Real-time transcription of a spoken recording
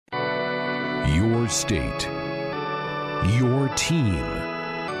Your state. Your team.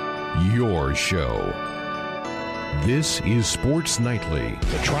 Your show. This is Sports Nightly.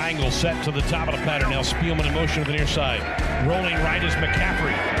 The triangle set to the top of the pattern. Now Spielman in motion to the near side. Rolling right is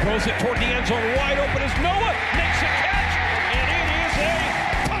McCaffrey. Throws it toward the end zone. Wide open is Noah. Makes a catch. And it is a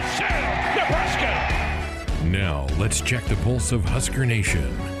touchdown, Nebraska. Now, let's check the pulse of Husker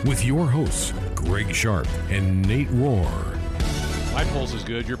Nation with your hosts, Greg Sharpe and Nate Rohr. My pulse is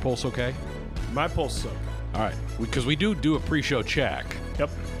good. Your pulse okay? My pulse is okay. All right. Because we do a pre-show check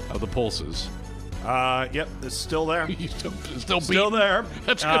of the pulses. Yep, it's still there. Still there.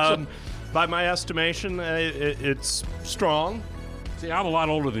 That's good. By my estimation, it's strong. See, I'm a lot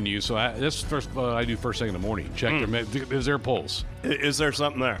older than you, so I do first thing in the morning. Check is there a pulse? Is there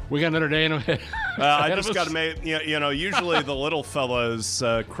something there? We got another day in ahead. I just got to make, usually the little fella is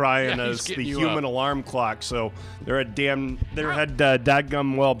crying as the human alarm clock, so their head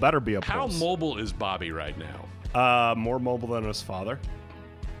dadgum well better be a pulse. How mobile is Bobby right now? More mobile than his father.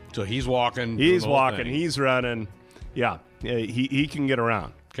 So he's walking. He's walking. He's running. Yeah, he can get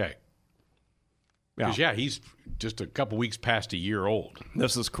around. Okay. Because he's just a couple weeks past a year old.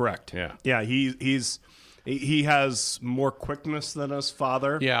 This is correct. Yeah. He has more quickness than his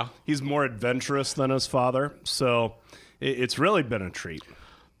father. Yeah. He's more adventurous than his father. So it's really been a treat.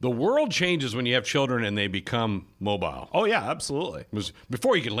 The world changes when you have children and they become mobile. Oh yeah, absolutely.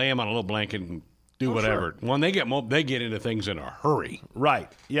 Before you could lay them on a little blanket and do whatever. Sure. When they get they get into things in a hurry.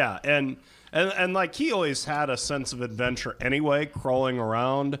 Right. Yeah. And like he always had a sense of adventure anyway, crawling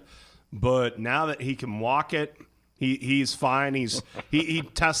around. But now that he can walk it, he's fine. He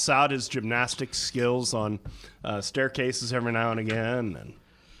tests out his gymnastics skills on staircases every now and again.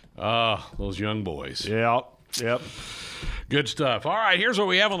 And those young boys. Yep. Good stuff. All right, here's what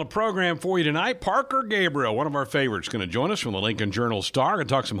we have on the program for you tonight. Parker Gabriel, one of our favorites, going to join us from the Lincoln Journal-Star. Going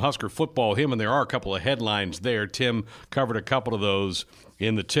to talk some Husker football with him, and there are a couple of headlines there. Tim covered a couple of those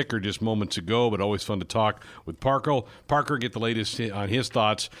in the ticker just moments ago, but always fun to talk with Parker. Parker, get the latest on his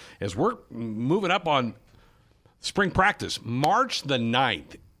thoughts as we're moving up on spring practice. March the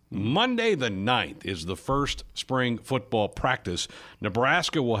 9th. Monday the 9th is the first spring football practice.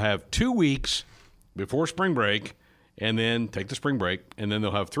 Nebraska will have 2 weeks before spring break and then take the spring break, and then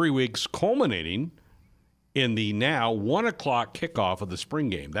they'll have 3 weeks culminating in the now 1 o'clock kickoff of the spring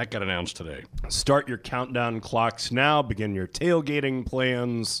game. That got announced today. Start your countdown clocks now. Begin your tailgating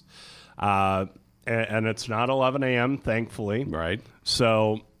plans. And it's not 11 a.m., thankfully. Right.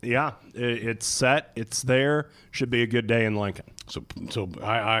 So, yeah, it's set. It's there. Should be a good day in Lincoln. So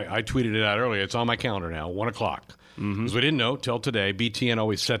I tweeted it out earlier. It's on my calendar now, 1 o'clock. Because we didn't know till today. BTN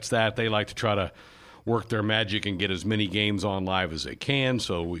always sets that. They like to try to work their magic and get as many games on live as they can.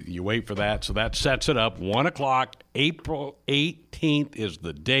 So you wait for that. So that sets it up. 1 o'clock, April 18th is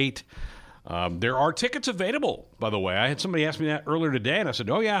the date. There are tickets available, by the way. I had somebody ask me that earlier today, and I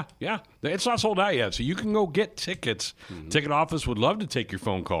said, oh, yeah, it's not sold out yet. So you can go get tickets. Ticket office would love to take your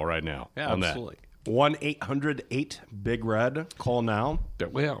phone call right now on absolutely. That. 1-800-8-BIG-RED. Call now.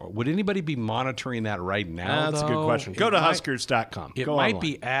 Well, would anybody be monitoring that right now? That's a good question. Go to Huskers.com. It might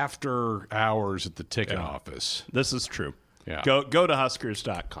be after hours at the ticket office. This is true. Yeah. Go to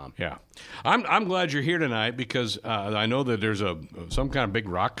Huskers.com. Yeah. I'm glad you're here tonight because I know that there's some kind of big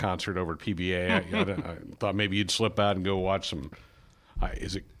rock concert over at PBA. I thought maybe you'd slip out and go watch some.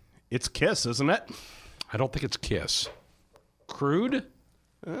 Is it? It's Kiss, isn't it? I don't think it's Kiss. Crude?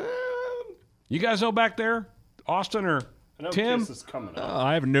 You guys know back there? Austin or Tim? Kiss is coming up.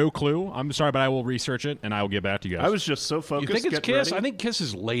 I have no clue. I'm sorry, but I will research it, and I will get back to you guys. I was just so focused. You think it's Kiss? Ready. I think Kiss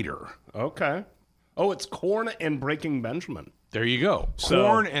is later. Okay. Oh, it's Korn and Breaking Benjamin. There you go.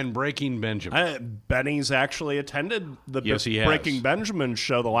 Korn and Breaking Benjamin. Benny's actually attended the he Breaking Benjamin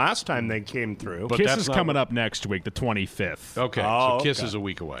show the last time they came through. But Kiss is coming up next week, the 25th. Okay, so Kiss is a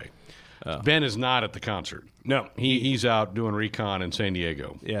week away. Ben is not at the concert. No. He's out doing recon in San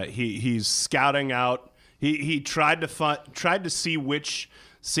Diego. Yeah, he's scouting out. He tried to see which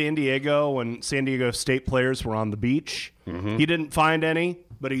San Diego and San Diego State players were on the beach. He didn't find any,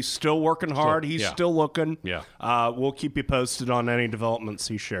 but he's still working hard. He's still looking. Yeah. We'll keep you posted on any developments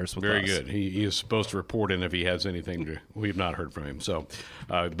he shares with us. Very good. He is supposed to report in if he has anything. We have not heard from him. So,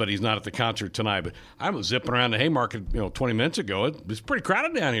 but he's not at the concert tonight. But I was zipping around the Haymarket, 20 minutes ago. It was pretty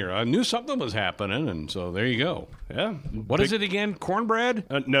crowded down here. I knew something was happening, and so there you go. Yeah. What is it again? Cornbread?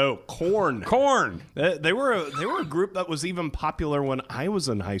 No, Korn. Korn. They were a group that was even popular when I was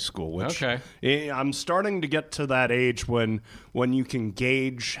in high school. Which I'm starting to get to that age when you can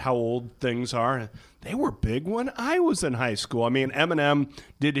gauge how old things are. They were big when I was in high school. I mean, Eminem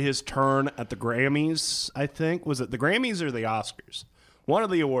did his turn at the Grammys, I think. Was it the Grammys or the Oscars? One of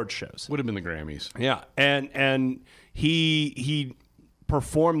the award shows. Would have been the Grammys. Yeah, and he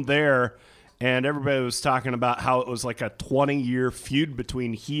performed there, and everybody was talking about how it was like a 20-year feud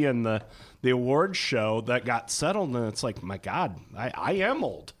between he and the awards show that got settled, and it's like, my God, I am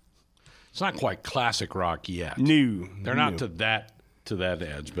old. It's not quite classic rock yet. No. They're not to that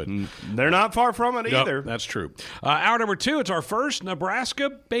edge, but they're not far from it either. That's true. Hour number 2, it's our first Nebraska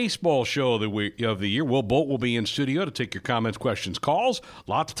Baseball Show of the year. Will Bolt will be in studio to take your comments, questions, calls.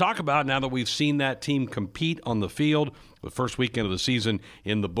 A lot to talk about now that we've seen that team compete on the field. The first weekend of the season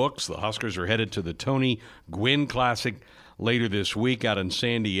in the books. The Huskers are headed to the Tony Gwynn Classic later this week out in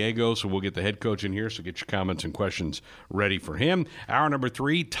San Diego, so we'll get the head coach in here, so get your comments and questions ready for him. Hour number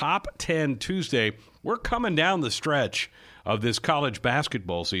 3, Top 10 Tuesday. We're coming down the stretch of this college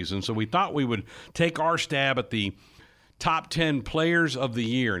basketball season, so we thought we would take our stab at the top 10 players of the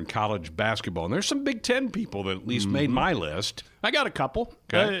year in college basketball. And there's some Big Ten people that at least made my list. I got a couple.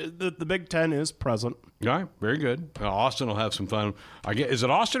 Okay. The Big Ten is present. Yeah, very good. Austin will have some fun. Is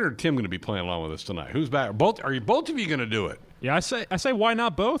it Austin or Tim going to be playing along with us tonight? Who's back? Are both of you going to do it? Yeah, I say why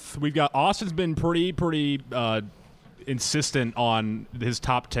not both? We've got Austin's been pretty insistent on his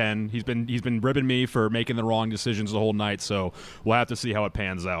top 10. He's been ribbing me for making the wrong decisions the whole night, so we'll have to see how it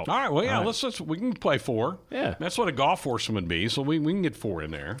pans out. All right, well, yeah, we can play 4. Yeah. That's what a golf foursome would be, so we can get 4 in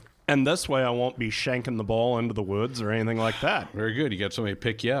there. And this way I won't be shanking the ball into the woods or anything like that. Very good. You got somebody to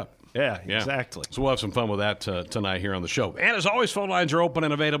pick you up. Yeah, exactly. So we'll have some fun with that tonight here on the show. And as always, phone lines are open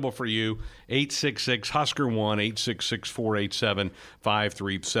and available for you. 866-HUSKER-1,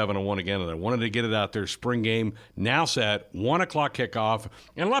 866-487-5371. Again, and I wanted to get it out there. Spring game now set, 1 o'clock kickoff.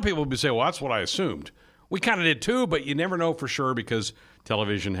 And a lot of people will be saying, well, that's what I assumed. We kind of did too, but you never know for sure because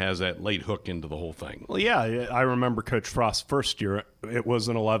television has that late hook into the whole thing. Well, yeah, I remember Coach Frost's first year. It was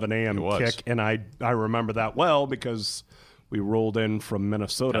an 11 a.m. kick, and I remember that well because we rolled in from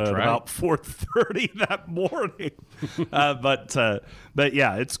Minnesota at about 4:30 that morning. But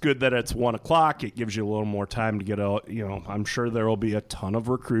yeah, it's good that it's 1 o'clock. It gives you a little more time to get out. I'm sure there will be a ton of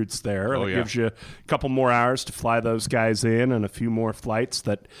recruits there. It gives you a couple more hours to fly those guys in and a few more flights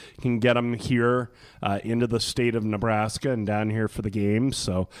that can get them here into the state of Nebraska and down here for the game.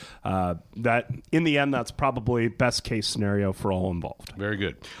 So that in the end, that's probably best case scenario for all involved. Very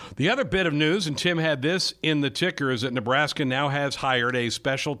good. The other bit of news, and Tim had this in the ticker, is that Nebraska now has hired a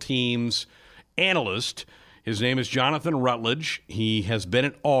special teams analyst. His name is Jonathan Rutledge. He has been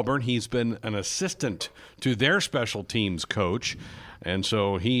at Auburn. He's been an assistant to their special teams coach. And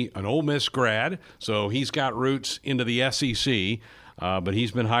so an Ole Miss grad, so he's got roots into the SEC. But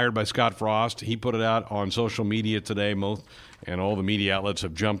he's been hired by Scott Frost. He put it out on social media today, and all the media outlets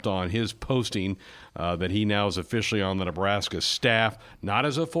have jumped on his posting that he now is officially on the Nebraska staff, not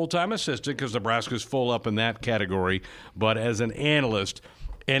as a full-time assistant because Nebraska's full up in that category, but as an analyst.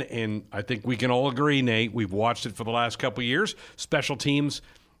 And I think we can all agree, Nate, we've watched it for the last couple of years. Special teams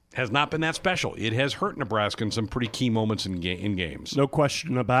has not been that special. It has hurt Nebraska in some pretty key moments in games. No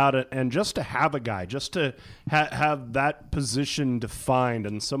question about it. And just to have a guy, just to have that position defined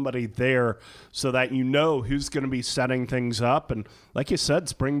and somebody there so that you know who's going to be setting things up. And like you said,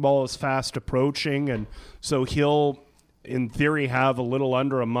 spring ball is fast approaching. And so he'll, in theory, have a little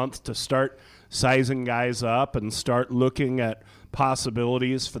under a month to start sizing guys up and start looking at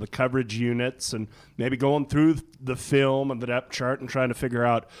possibilities for the coverage units and maybe going through the film and the depth chart and trying to figure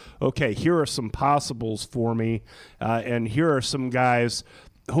out, okay, here are some possibles for me, and here are some guys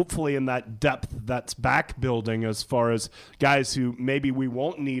hopefully in that depth that's back building as far as guys who maybe we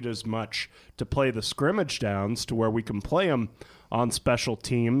won't need as much to play the scrimmage downs to where we can play them on special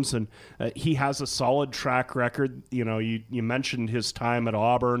teams. And he has a solid track record. You mentioned his time at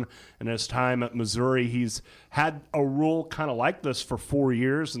Auburn and his time at Missouri. He's had a role kind of like this for 4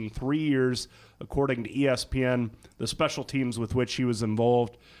 years, and 3 years, according to ESPN, the special teams with which he was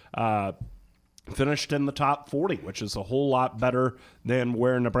involved finished in the top 40, which is a whole lot better than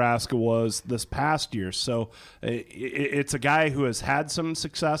where Nebraska was this past year. So it's a guy who has had some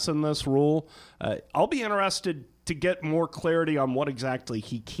success in this role. I'll be interested to get more clarity on what exactly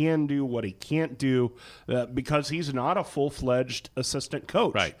he can do, what he can't do, because he's not a full-fledged assistant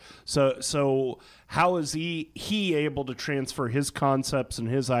coach. Right. So how is he able to transfer his concepts and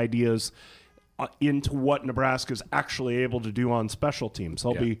his ideas into what Nebraska's actually able to do on special teams?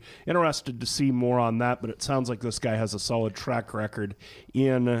 I'll be interested to see more on that, but it sounds like this guy has a solid track record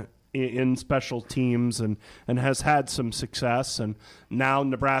in special teams and has had some success, and now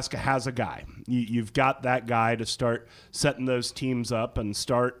Nebraska has a guy. You've got that guy to start setting those teams up and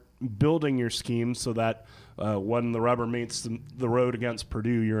start building your scheme so that when the rubber meets the road against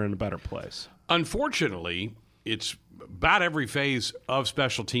Purdue, you're in a better place. Unfortunately, it's about every phase of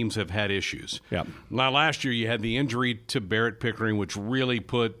special teams have had issues. Yeah. Now, last year you had the injury to Barrett Pickering, which really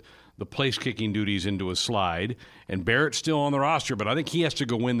put the place-kicking duties into a slide. And Barrett's still on the roster, but I think he has to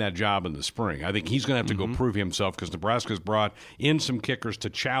go win that job in the spring. I think he's going to have to go prove himself because Nebraska's brought in some kickers to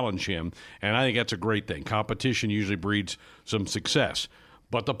challenge him, and I think that's a great thing. Competition usually breeds some success.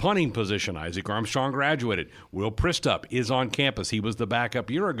 But the punting position, Isaac Armstrong graduated. Will Pristup is on campus. He was the backup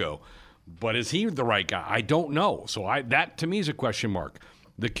a year ago. But is he the right guy? I don't know. So that, to me, is a question mark.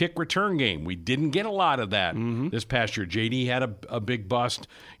 The kick return game, we didn't get a lot of that this past year. JD had a big bust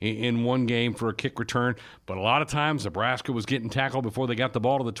in one game for a kick return, but a lot of times Nebraska was getting tackled before they got the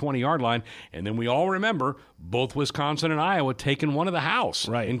ball to the 20-yard line, and then we all remember both Wisconsin and Iowa taking one of the house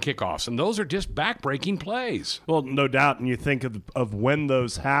in kickoffs, and those are just back-breaking plays. Well, no doubt, and you think of when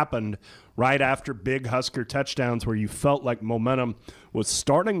those happened right after big Husker touchdowns where you felt like momentum was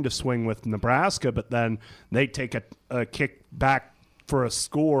starting to swing with Nebraska, but then they take a kick back for a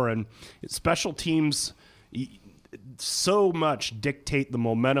score, and special teams so much dictate the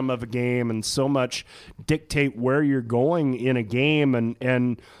momentum of a game and so much dictate where you're going in a game,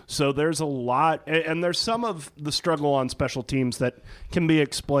 and so there's a lot, and there's some of the struggle on special teams that can be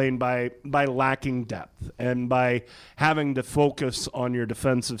explained by lacking depth and by having to focus on your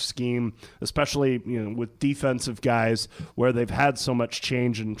defensive scheme, especially with defensive guys where they've had so much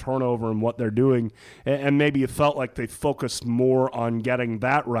change and turnover in what they're doing, and maybe you felt like they focused more on getting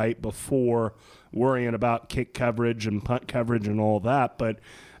that right before worrying about kick coverage and punt coverage and all that, but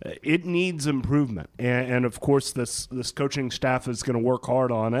it needs improvement. And of course, this coaching staff is going to work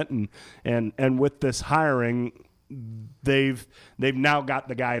hard on it. And with this hiring, they've now got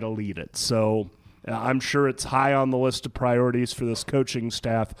the guy to lead it. So I'm sure it's high on the list of priorities for this coaching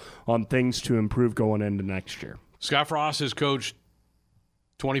staff on things to improve going into next year. Scott Frost has coached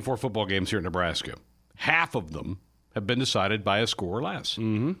 24 football games here in Nebraska. Half of them have been decided by a score or less.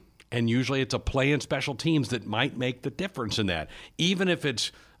 Mm-hmm. And usually it's a play in special teams that might make the difference in that. Even if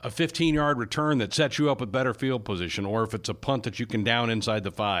it's a 15-yard return that sets you up with better field position, or if it's a punt that you can down inside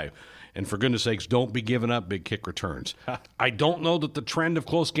the 5. And for goodness sakes, don't be giving up big kick returns. I don't know that the trend of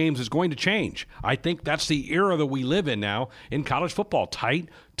close games is going to change. I think that's the era that we live in now in college football, tight,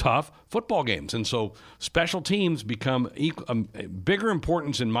 tough football games. And so special teams become bigger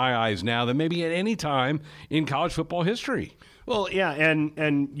importance in my eyes now than maybe at any time in college football history. Well, yeah,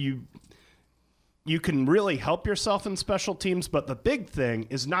 and you can really help yourself in special teams, but the big thing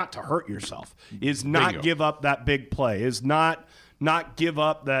is not to hurt yourself, is not give up that big play, is not give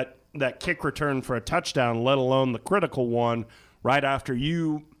up that kick return for a touchdown, let alone the critical one right after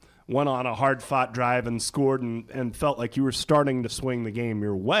you went on a hard-fought drive and scored and felt like you were starting to swing the game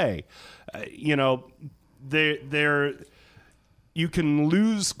your way. You can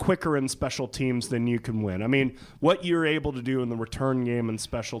lose quicker in special teams than you can win. I mean, what you're able to do in the return game in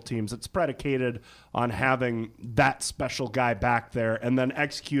special teams, it's predicated on having that special guy back there and then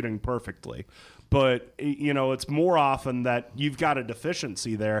executing perfectly. But, it's more often that you've got a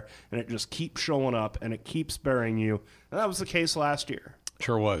deficiency there, and it just keeps showing up, and it keeps burying you. And that was the case last year.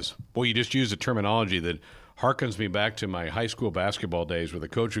 Sure was. Well, you just used a terminology that harkens me back to my high school basketball days where the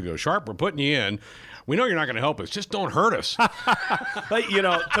coach would go, "Sharpe, we're putting you in. We know you're not going to help us. Just don't hurt us." But,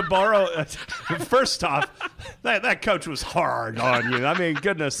 to borrow, first off, that coach was hard on you. I mean,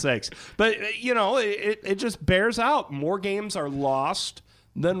 goodness sakes. But, it just bears out. More games are lost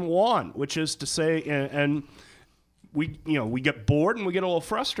than won, which is to say, and we get bored and we get a little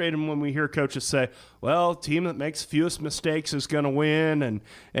frustrated when we hear coaches say, "Well, team that makes fewest mistakes is going to win,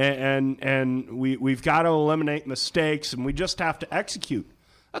 and we've got to eliminate mistakes, and we just have to execute."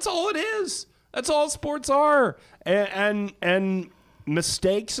 That's all it is. That's all sports are. And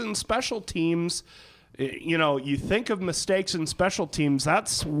mistakes in special teams, you think of mistakes in special teams,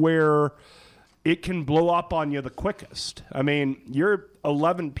 that's where it can blow up on you the quickest. I mean, you're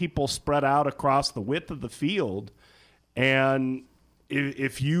 11 people spread out across the width of the field, and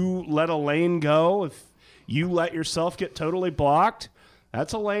if you let a lane go, if you let yourself get totally blocked,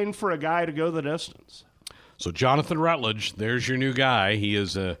 that's a lane for a guy to go the distance. So Jonathan Rutledge, there's your new guy. He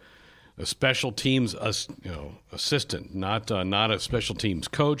is a special teams assistant, not a special teams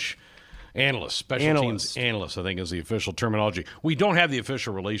coach. Special teams analyst, I think is the official terminology. We don't have the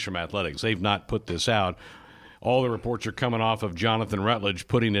official release from athletics. They've not put this out. All the reports are coming off of Jonathan Rutledge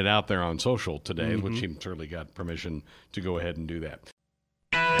putting it out there on social today, which he certainly got permission to go ahead and do that.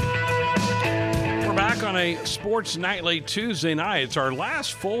 We're back on a Sports Nightly Tuesday night. It's our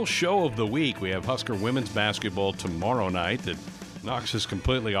last full show of the week. We have Husker women's basketball tomorrow night that knocks us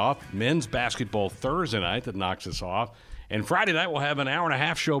completely off. Men's basketball Thursday night that knocks us off. And Friday night we'll have an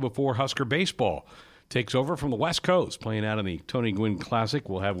hour-and-a-half show before Husker baseball takes over from the West Coast, playing out in the Tony Gwynn Classic.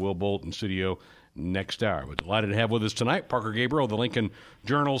 We'll have Will Bolt in studio next hour. We're delighted to have with us tonight Parker Gabriel, the Lincoln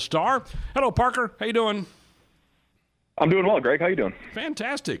Journal-Star. Hello, Parker. How you doing? I'm doing well, Greg. How you doing?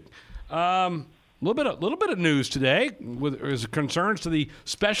 Fantastic. Little bit of news today with as concerns to the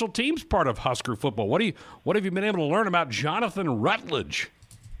special teams part of Husker football. What have you been able to learn about Jonathan Rutledge?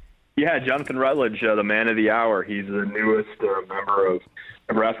 Yeah, Jonathan Rutledge, the man of the hour. He's the newest member of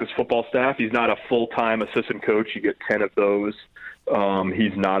Nebraska's football staff. He's not a full-time assistant coach. You get 10 of those.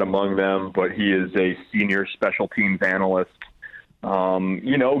 He's not among them, but he is a senior special teams analyst.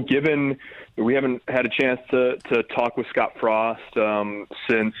 Given we haven't had a chance to talk with Scott Frost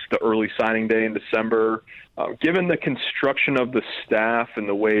since the early signing day in December, given the construction of the staff and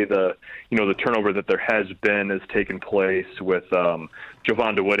the way the turnover that there has taken place with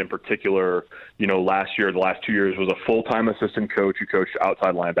Jovan DeWitt in particular, last year, the last 2 years was a full-time assistant coach who coached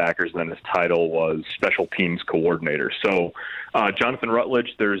outside linebackers, and then his title was special teams coordinator. So Jonathan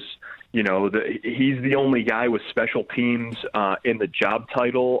Rutledge, he's the only guy with special teams in the job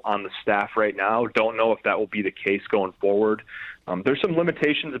title on the staff right now. Don't know if that will be the case going forward. There's some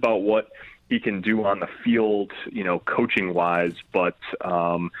limitations about what he can do on the field, coaching wise, but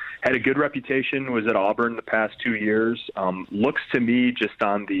had a good reputation, was at Auburn the past 2 years. Looks to me, just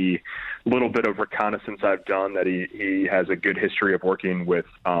on the little bit of reconnaissance I've done, that he has a good history of working with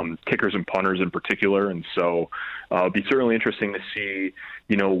kickers and punters in particular. And so it'd be certainly interesting to see,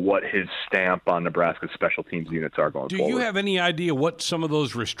 what his stamp on Nebraska's special teams units are going forward. Do you have any idea what some of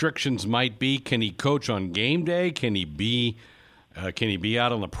those restrictions might be? Can he coach on game day? Can he be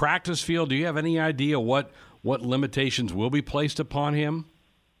out on the practice field? Do you have any idea what limitations will be placed upon him?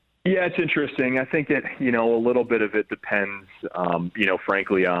 Yeah, it's interesting. I think a little bit of it depends,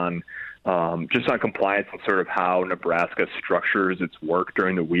 frankly, on just on compliance and sort of how Nebraska structures its work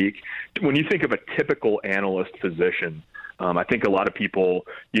during the week. When you think of a typical analyst position, I think a lot of people,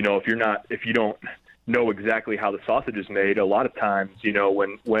 if you don't know exactly how the sausage is made, a lot of times,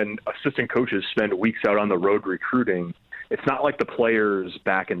 when assistant coaches spend weeks out on the road recruiting, it's not like the players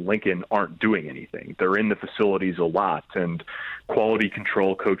back in Lincoln aren't doing anything. They're in the facilities a lot, and quality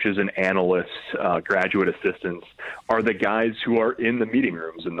control coaches and analysts, graduate assistants are the guys who are in the meeting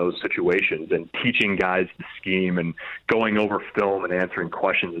rooms in those situations and teaching guys the scheme and going over film and answering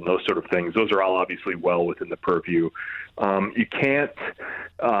questions and those sort of things. Those are all obviously well within the purview. You can't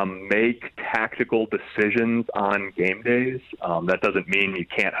make tactical decisions on game days. That doesn't mean you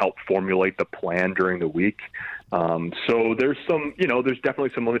can't help formulate the plan during the week. So there's there's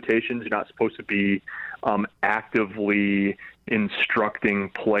definitely some limitations. You're not supposed to be actively instructing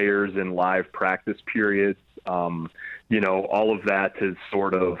players in live practice periods. All of that is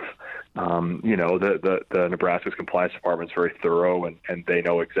sort of, the Nebraska's compliance department is very thorough, and they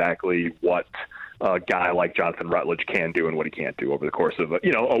know exactly what a guy like Jonathan Rutledge can do and what he can't do over the course of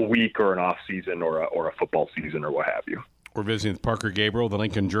a week or an off season or a football season or what have you. We're visiting with Parker Gabriel, the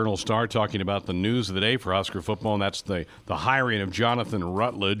Lincoln Journal-Star, talking about the news of the day for Husker football, and that's the hiring of Jonathan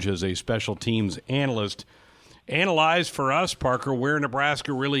Rutledge as a special teams analyst. Analyze for us, Parker, where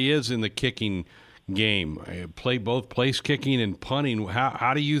Nebraska really is in the kicking game. Play both place kicking and punting.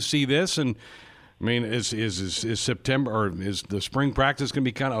 How do you see this? And I mean, is September or is the spring practice going to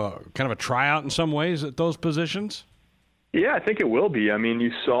be kind of a tryout in some ways at those positions? Yeah, I think it will be. I mean,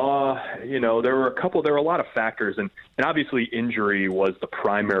 you saw, there were a lot of factors, and obviously injury was the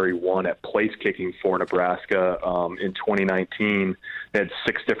primary one at place kicking for Nebraska. In 2019, they had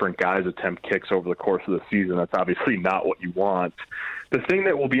 6 different guys attempt kicks over the course of the season. That's obviously not what you want. The thing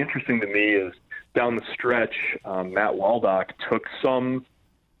that will be interesting to me is down the stretch, Matt Waldock took some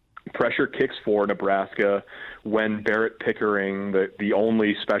pressure kicks for Nebraska when Barrett Pickering, the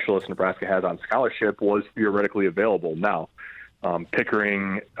only specialist Nebraska has on scholarship, was theoretically available. Now,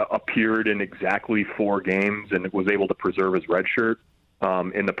 Pickering appeared in exactly 4 games and was able to preserve his red shirt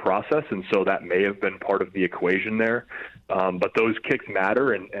in the process, and so that may have been part of the equation there. But those kicks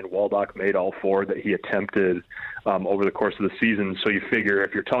matter, and Waldock made all 4 that he attempted over the course of the season. So you figure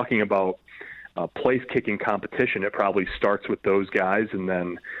if you're talking about place kicking competition, it probably starts with those guys, and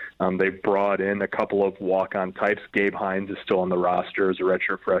then they've brought in a couple of walk-on types. Gabe Hines is still on the roster as a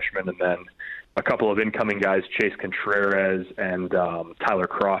redshirt freshman, and then a couple of incoming guys, Chase Contreras and Tyler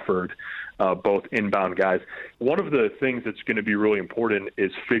Crawford, both inbound guys. One of the things that's going to be really important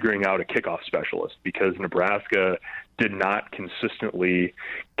is figuring out a kickoff specialist, because Nebraska did not consistently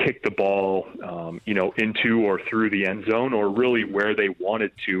kick the ball, into or through the end zone, or really where they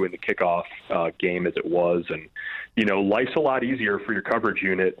wanted to in the kickoff game as it was. And, life's a lot easier for your coverage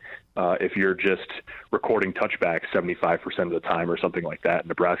unit if you're just recording touchbacks 75% of the time or something like that.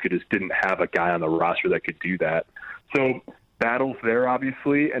 Nebraska just didn't have a guy on the roster that could do that. So battles there,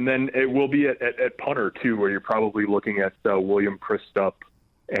 obviously. And then it will be at punter, too, where you're probably looking at William Christup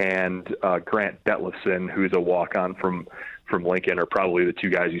and Grant Detlefson, who's a walk-on from Lincoln, are probably the two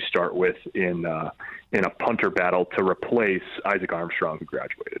guys you start with in a punter battle to replace Isaac Armstrong, who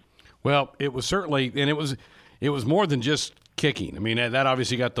graduated. Well, it was certainly, and it was more than just kicking. I mean, that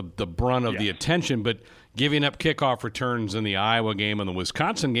obviously got the brunt of the attention, but giving up kickoff returns in the Iowa game and the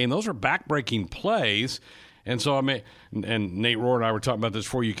Wisconsin game, those are back-breaking plays. And so, I mean, and Nate Rohr and I were talking about this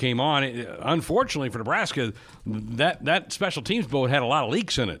before you came on. Unfortunately for Nebraska, that special teams boat had a lot of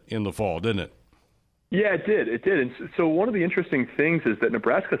leaks in it in the fall, didn't it? Yeah, it did. It did. And so one of the interesting things is that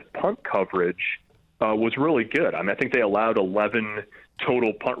Nebraska's punt coverage was really good. I mean, I think they allowed 11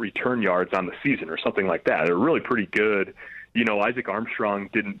 total punt return yards on the season or something like that. They're really pretty good. You know, Isaac Armstrong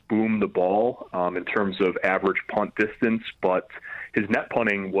didn't boom the ball in terms of average punt distance, but his net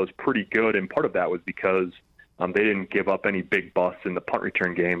punting was pretty good, and part of that was because they didn't give up any big busts in the punt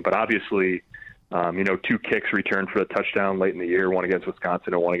return game. But obviously, 2 kicks returned for the touchdown late in the year, one against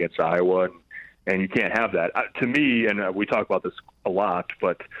Wisconsin and one against Iowa, and you can't have that. To me, and we talk about this a lot,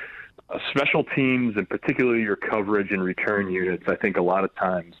 but special teams, and particularly your coverage and return units, I think a lot of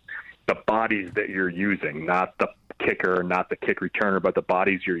times the bodies that you're using, not the kicker, not the kick returner, but the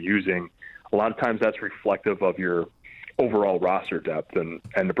bodies you're using, a lot of times that's reflective of your overall roster depth. And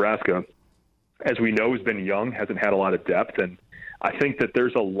Nebraska, as we know, has been young, hasn't had a lot of depth. And I think that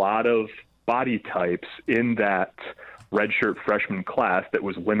there's a lot of body types in that redshirt freshman class that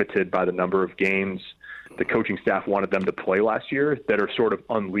was limited by the number of games the coaching staff wanted them to play last year that are sort of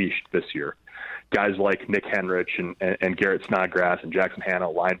unleashed this year. Guys like Nick Henrich and Garrett Snodgrass and Jackson Hanna,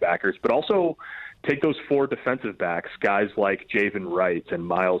 linebackers, but also take those 4 defensive backs, guys like Javen Wright and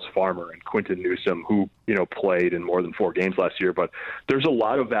Miles Farmer and Quinton Newsome, who, played in more than 4 games last year. But there's a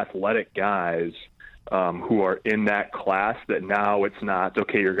lot of athletic guys who are in that class that now it's not,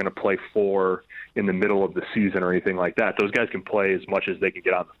 okay, you're going to play 4 in the middle of the season or anything like that. Those guys can play as much as they can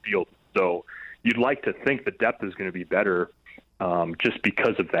get on the field. So you'd like to think the depth is going to be better just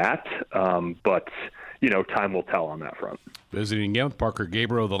because of that. But, time will tell on that front. Visiting again with Parker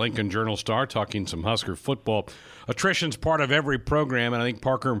Gabriel, the Lincoln Journal-Star, talking some Husker football. Attrition's part of every program, and I think,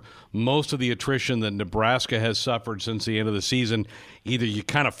 Parker, most of the attrition that Nebraska has suffered since the end of the season, either you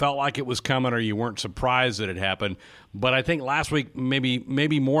kind of felt like it was coming or you weren't surprised that it happened. But I think last week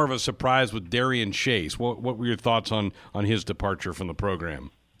maybe more of a surprise with Darian Chase. What were your thoughts on his departure from the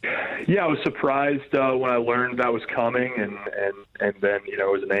program? Yeah, I was surprised when I learned that was coming, and then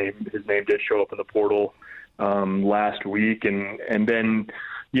his name did show up in the portal last week, and then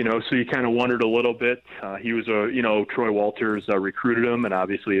so you kind of wondered a little bit. He was Troy Walters recruited him, and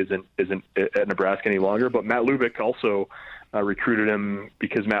obviously isn't at Nebraska any longer. But Matt Lubick also recruited him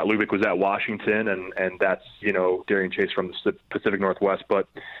because Matt Lubick was at Washington, and that's Darian Chase from the Pacific Northwest. But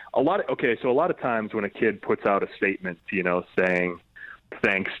a lot of times when a kid puts out a statement, saying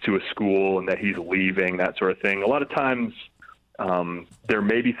thanks to a school and that he's leaving, that sort of thing, a lot of times there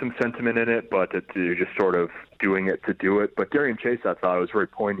may be some sentiment in it, but you're just sort of doing it to do it. But Darian Chase, I thought, was very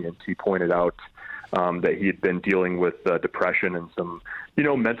poignant. He pointed out that he had been dealing with depression and some,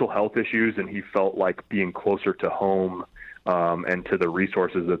 mental health issues, and he felt like being closer to home and to the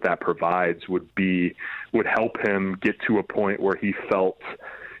resources that provides would help him get to a point where he felt,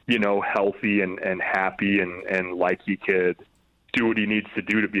 healthy and happy and like he could do what he needs to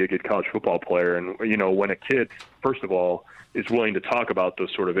do to be a good college football player. And, when a kid, first of all, is willing to talk about those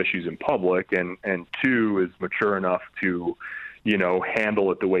sort of issues in public, and 2, is mature enough to,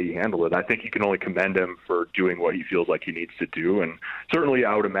 handle it the way he handled it, I think you can only commend him for doing what he feels like he needs to do. And certainly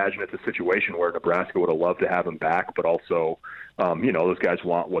I would imagine it's a situation where Nebraska would have loved to have him back, but also, those guys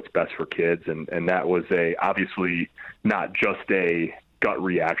want what's best for kids. And that was obviously not just a gut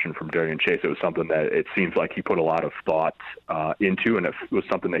reaction from Darian Chase. It was something that it seems like he put a lot of thought into, and it was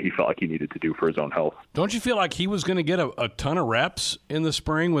something that he felt like he needed to do for his own health. Don't you feel like he was going to get a ton of reps in the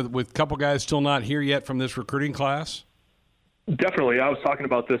spring with a couple guys still not here yet from this recruiting class? Definitely. I was talking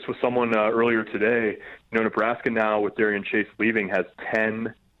about this with someone earlier today. Nebraska now, with Darian Chase leaving, has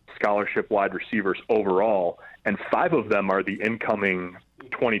 10 scholarship wide receivers overall, and 5 of them are the incoming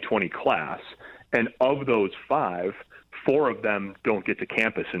 2020 class. And of those 5, 4 of them don't get to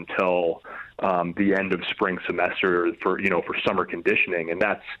campus until the end of spring semester for summer conditioning. And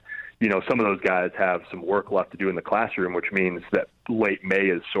that's, some of those guys have some work left to do in the classroom, which means that late May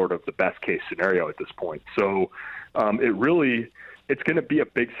is sort of the best case scenario at this point. So it's going to be a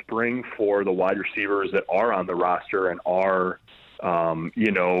big spring for the wide receivers that are on the roster and are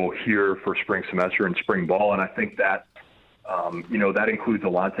here for spring semester and spring ball. And I think that, that includes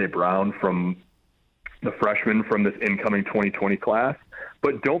Alante Brown from the freshman from this incoming 2020 class.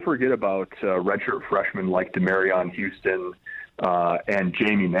 But don't forget about redshirt freshmen like Demarion Houston and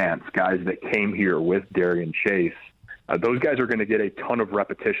Jamie Nance, guys that came here with Darian Chase. Those guys are going to get a ton of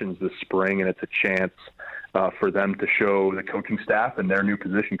repetitions this spring, and it's a chance for them to show the coaching staff and their new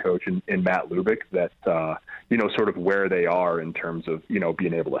position coach in Matt Lubick that, sort of where they are in terms of,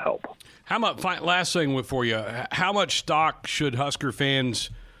 being able to help. How much, last thing for you, how much stock should Husker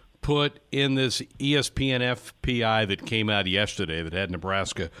fans put in this ESPN FPI that came out yesterday that had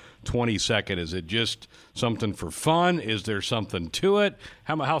Nebraska 22nd? Is it just something for fun? Is there something to it?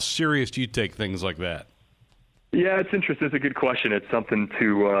 How serious do you take things like that? Yeah, it's interesting. It's a good question. It's something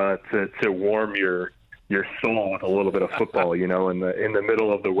to warm your soul with a little bit of football, in the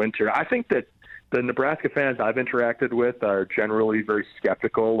middle of the winter. I think that the Nebraska fans I've interacted with are generally very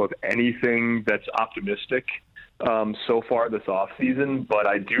skeptical of anything that's optimistic so far this offseason. But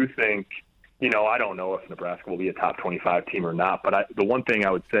I do think, I don't know if Nebraska will be a top 25 team or not. But the one thing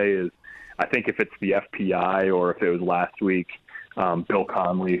I would say is I think if it's the FPI or if it was last week, Bill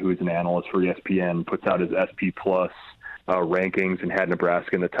Conley, who's an analyst for ESPN, puts out his SP Plus rankings and had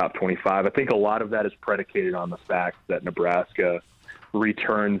Nebraska in the top 25. I think a lot of that is predicated on the fact that Nebraska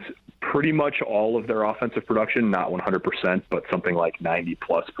returns pretty much all of their offensive production, not 100%, but something like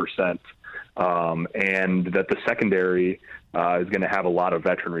 90+%. And that the secondary is going to have a lot of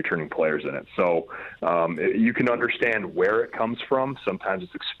veteran returning players in it. So you can understand where it comes from. Sometimes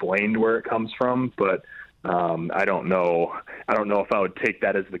it's explained where it comes from, but I don't know if I would take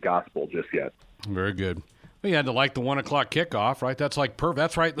that as the gospel just yet. Very good. Well, you had to like the 1 o'clock kickoff, right? That's like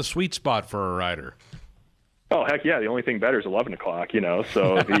that's right, the sweet spot for a rider. Oh, heck yeah. The only thing better is 11 o'clock, so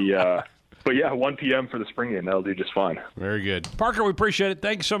the but yeah, 1 p.m. for the spring game. That'll do just fine. Very good. Parker, we appreciate it.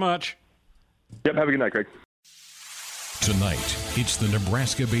 Thanks so much. Yep, have a good night, Greg. Tonight, it's the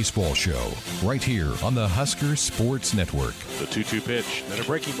Nebraska Baseball Show, right here on the Husker Sports Network. The 2-2 pitch, then a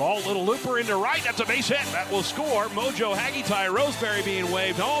breaking ball, little looper into right. That's a base hit. That will score. Mojo Haggai Roseberry being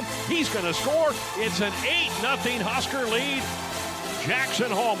waved home. He's going to score. It's an 8-0 Husker lead. Jackson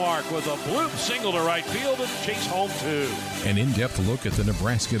Hallmark with a bloop single to right field and chase home 2. An in-depth look at the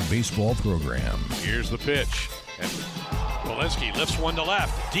Nebraska baseball program. Here's the pitch. And Polinski lifts one to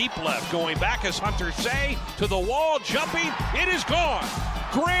left. Deep left. Going back as hunters say. To the wall. Jumping. It is gone.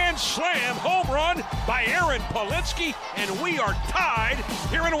 Grand slam home run by Aaron Polinski. And we are tied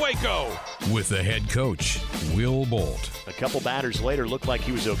here in Waco. With the head coach, Will Bolt. A couple batters later looked like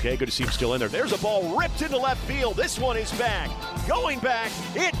he was okay. Good to see him still in there. There's a ball ripped into left field. This one is back. Going back.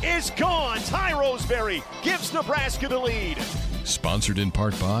 It is gone. Ty Roseberry gives Nebraska the lead. Sponsored in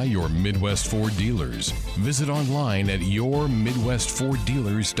part by your Midwest Ford dealers. Visit online at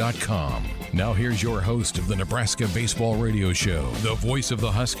yourmidwestforddealers.com. Now here's your host of the Nebraska Baseball Radio Show, the voice of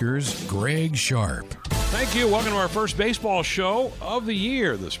the Huskers, Greg Sharpe. Thank you. Welcome to our first baseball show of the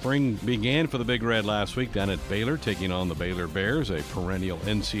year. The spring began for the Big Red last week down at Baylor, taking on the Baylor Bears, a perennial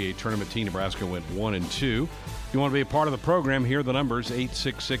NCAA tournament team. Nebraska went 1-2. If you want to be a part of the program, here are the numbers: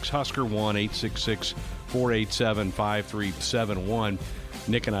 866-HUSKER-1, 866-487-5371.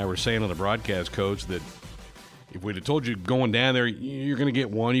 Nick and I were saying on the broadcast, Coach, that if we'd have told you going down there, you're going to get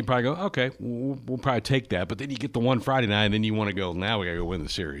one, you'd probably go, okay, we'll probably take that. But then you get the one Friday night, and then you want to go, now we got to go win the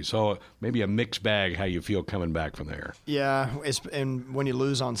series. So maybe a mixed bag how you feel coming back from there. Yeah, and when you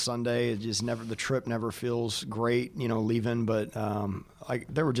lose on Sunday, it just the trip never feels great, leaving. But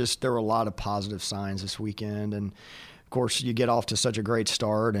there were a lot of positive signs this weekend, and of course, you get off to such a great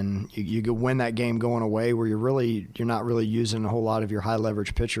start, and you win that game going away where you're not really using a whole lot of your high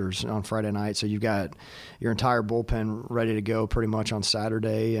leverage pitchers on Friday night. So you've got your entire bullpen ready to go pretty much on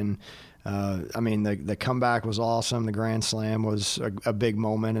Saturday, and the comeback was awesome. The grand slam was a big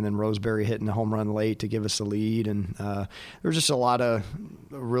moment, and then Roseberry hitting the home run late to give us the lead. And there was just a lot of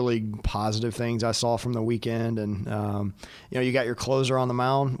really positive things I saw from the weekend. And you got your closer on the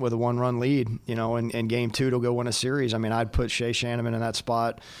mound with a 1-run lead. In game 2 to go win a series. I'd put Shea Shanneman in that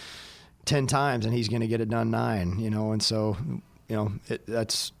spot 10 times, and he's going to get it done 9. And so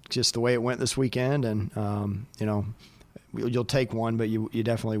that's just the way it went this weekend. And you'll take one, but you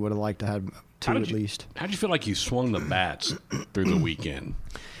definitely would have liked to have 2 at least. How did you feel like you swung the bats through the weekend?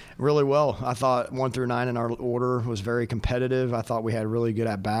 Really well. I thought 1 through 9 in our order was very competitive. I thought we had really good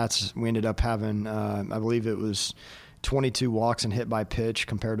at-bats. We ended up having, I believe it was 22 walks and hit by pitch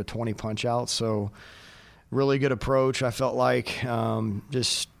compared to 20 punch-outs. So really good approach. I felt like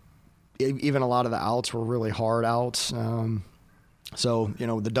just even a lot of the outs were really hard outs. So,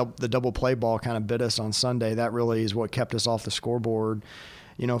 the double play ball kind of bit us on Sunday. That really is what kept us off the scoreboard,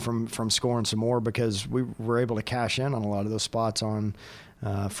 from scoring some more, because we were able to cash in on a lot of those spots on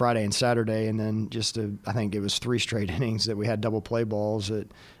Friday and Saturday. And then I think it was 3 straight innings that we had double play balls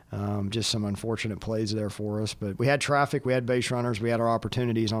that just some unfortunate plays there for us. But we had traffic, we had base runners, we had our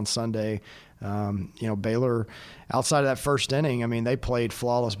opportunities on Sunday. Baylor, outside of that first inning, I mean, they played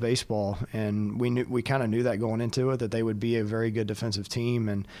flawless baseball, and we kind of knew that going into it, that they would be a very good defensive team.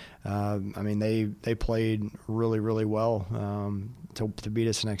 And they played really, really well to beat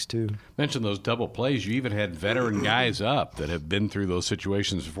us next 2. Mentioned those double plays. You even had veteran guys up that have been through those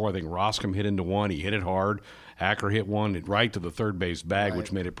situations before. I think Roscom hit into one. He hit it hard. Acker hit one right to the third base bag,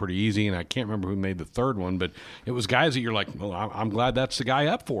 which made it pretty easy. And I can't remember who made the third one, but it was guys that you're like, well, I'm glad that's the guy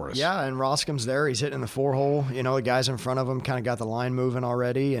up for us. Yeah, and Roscom's there. He's hitting the 4-hole. The guys in front of him kind of got the line moving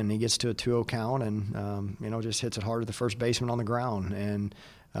already, and he gets to a 2-0 count and, just hits it hard at the first baseman on the ground. And,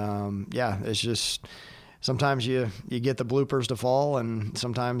 it's just – sometimes you get the bloopers to fall, and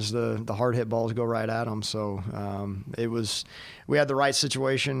sometimes the hard hit balls go right at them. So we had the right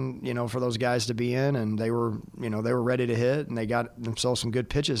situation, for those guys to be in, and they were ready to hit, and they got themselves some good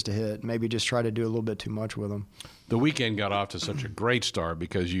pitches to hit. Maybe just try to do a little bit too much with them. The weekend got off to such a great start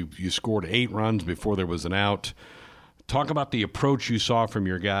because you scored 8 runs before there was an out. Talk about the approach you saw from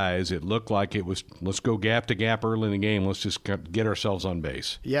your guys. It looked like it was, let's go gap to gap early in the game. Let's just get ourselves on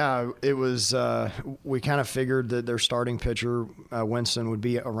base. Yeah, it was we kind of figured that their starting pitcher, Winston, would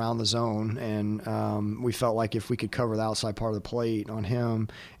be around the zone, and we felt like if we could cover the outside part of the plate on him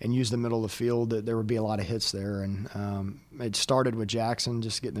and use the middle of the field, that there would be a lot of hits there. And it started with Jackson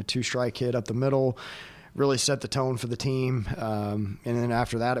just getting a 2-strike hit up the middle, really set the tone for the team. And then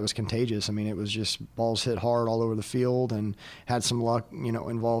after that, it was contagious. I mean, it was just balls hit hard all over the field, and had some luck,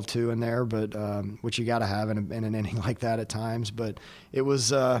 involved too in there, but which you got to have in an inning like that at times. But it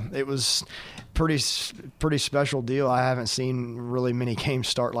was pretty special deal. I haven't seen really many games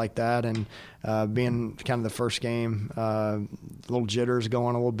start like that, and being kind of the first game, little jitters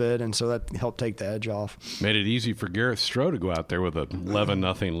going a little bit, and so that helped take the edge off. Made it easy for Gareth Stroh to go out there with a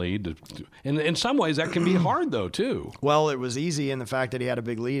 11-0 lead. And in some ways, that can be hard, though, too. Well, it was easy in the fact that he had a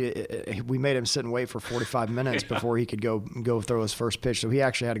big lead. We made him sit and wait for 45 minutes before he could go throw his first pitch. So he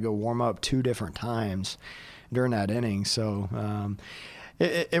actually had to go warm up 2 different times during that inning. So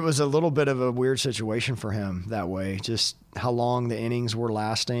it was a little bit of a weird situation for him that way, just how long the innings were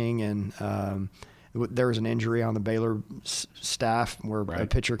lasting. And there was an injury on the Baylor staff where a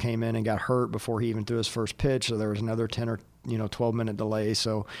pitcher came in and got hurt before he even threw his first pitch. So there was another 10 or 12-minute delay.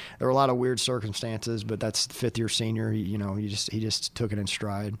 So there were a lot of weird circumstances, but that's the 5th-year senior. He just took it in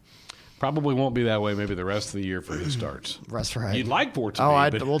stride. Probably won't be that way maybe the rest of the year for his starts. That's right. You'd like for it to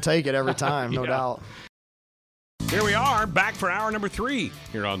be. We'll take it every time, no doubt. Here we are, back for hour number 3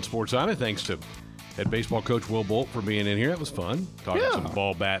 here on Sports On It. Thanks to head baseball coach Will Bolt for being in here. It was fun. Talking some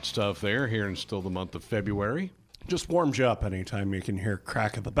ball bat stuff there here in still the month of February. Just warms you up anytime you can hear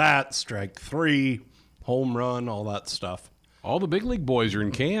crack of the bat, strike 3, home run, all that stuff. All the big league boys are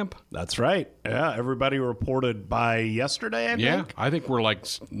in camp. That's right. Yeah, everybody reported by yesterday, I think. Yeah, I think we're like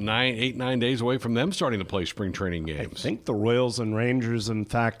 9 days away from them starting to play spring training games. I think the Royals and Rangers, in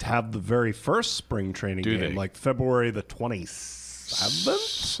fact, have the very first spring training game, they? like February the 27th?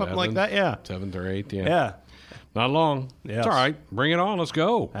 Something like that, yeah. 7th or 8th, yeah. Yeah. Not long. Yes. It's all right. Bring it on. Let's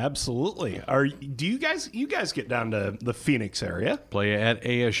go. Absolutely. Do you guys get down to the Phoenix area? Play at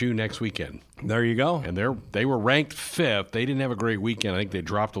ASU next weekend. There you go. And they were ranked 5th. They didn't have a great weekend. I think they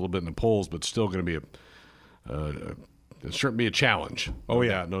dropped a little bit in the polls, but still going to be it'll certainly be a challenge. Oh,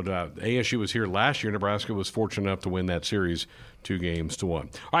 yeah. No doubt. ASU was here last year. Nebraska was fortunate enough to win that series 2-1. All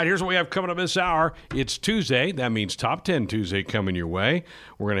right, here's what we have coming up this hour. It's Tuesday. That means Top 10 Tuesday coming your way.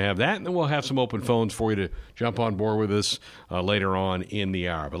 We're going to have that, and then we'll have some open phones for you to jump on board with us later on in the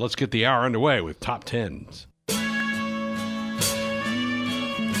hour. But let's get the hour underway with Top 10s.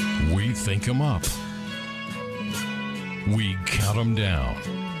 We think them up. We count them down.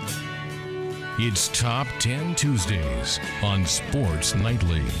 It's Top 10 Tuesdays on Sports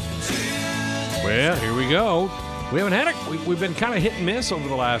Nightly. Well, here we go. We haven't had we've been kind of hit and miss over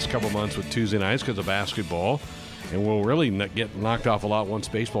the last couple months with Tuesday nights because of basketball, and we'll really get knocked off a lot once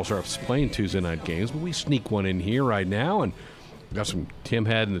baseball starts playing Tuesday night games. But we sneak one in here right now, and we got some Tim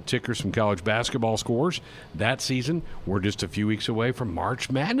had in the ticker some college basketball scores that season. We're just a few weeks away from March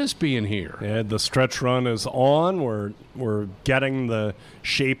Madness being here. Yeah, the stretch run is on. We're getting the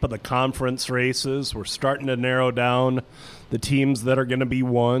shape of the conference races. We're starting to narrow down the teams that are going to be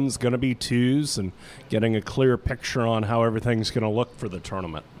 1s, going to be 2s, and getting a clear picture on how everything's going to look for the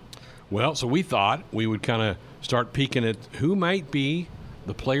tournament. Well, so we thought we would kind of start peeking at who might be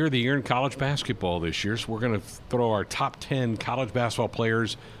the player of the year in college basketball this year. So we're going to throw our top 10 college basketball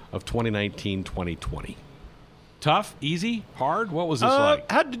players of 2019-2020. Tough, easy, hard? What was this like?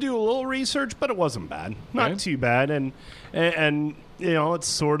 Had to do a little research, but it wasn't bad. Not too bad. And you know, it's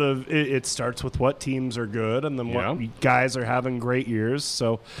sort of it starts with what teams are good and then what guys are having great years.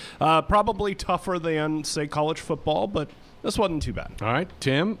 So probably tougher than, say, college football, but this wasn't too bad. All right,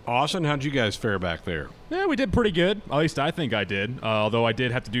 Tim, Austin, how'd you guys fare back there? Yeah, we did pretty good. At least I think I did. Although I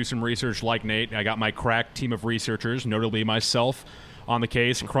did have to do some research like Nate. I got my crack team of researchers, notably myself, on the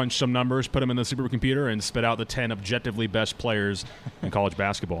case, crunched some numbers, put them in the supercomputer, and spit out the 10 objectively best players in college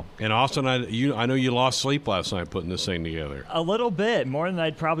basketball. And Austin, I know you lost sleep last night putting this thing together. A little bit, more than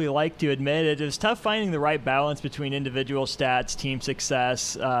I'd probably like to admit. It was tough finding the right balance between individual stats, team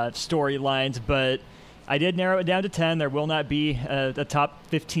success, storylines, but I did narrow it down to 10. There will not be a top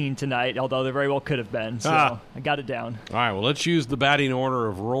 15 tonight, although there very well could have been. So I got it down. All right, well, let's use the batting order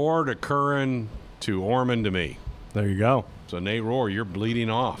of Roar to Curran to Orman to me. There you go. So, Nate Roar, you're bleeding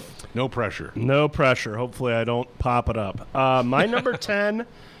off. No pressure. No pressure. Hopefully I don't pop it up. My number 10,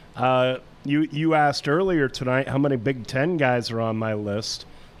 you asked earlier tonight how many Big Ten guys are on my list.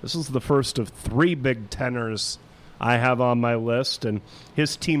 This is the first of 3 Big Teners I have on my list, and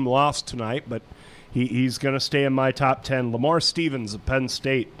his team lost tonight, but he's going to stay in my top 10. Lamar Stevens of Penn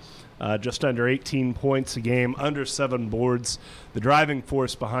State, just under 18 points a game, under 7 boards, the driving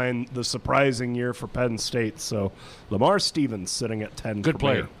force behind the surprising year for Penn State. So Lamar Stevens sitting at 10. Good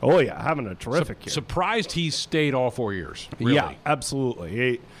player. Oh, yeah, having a terrific year. Surprised he stayed all 4 years. Really. Yeah,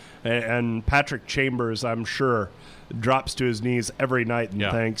 absolutely. And Patrick Chambers, I'm sure, drops to his knees every night and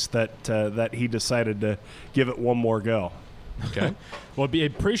thanks that he decided to give it one more go. Okay. Well, I'd be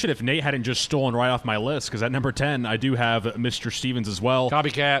appreciative if Nate hadn't just stolen right off my list, because at number 10, I do have Mr. Stevens as well.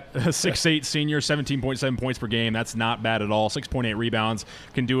 Copycat. 6'8" senior, 17.7 points per game. That's not bad at all. 6.8 rebounds,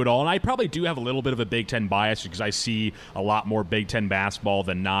 can do it all. And I probably do have a little bit of a Big Ten bias because I see a lot more Big Ten basketball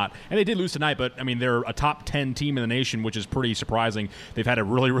than not. And they did lose tonight, but, I mean, they're a top 10 team in the nation, which is pretty surprising. They've had a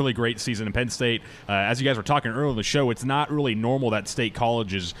really, really great season in Penn State. As you guys were talking earlier in the show, it's not really normal that State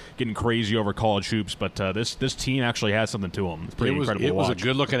College is getting crazy over college hoops, but this team actually has something to them. It's pretty incredible to watch. It was a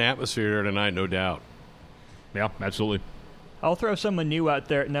good-looking atmosphere tonight, no doubt. Yeah, absolutely. I'll throw someone new out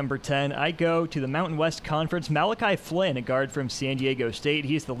there at number 10. I go to the Mountain West Conference. Malachi Flynn, a guard from San Diego State.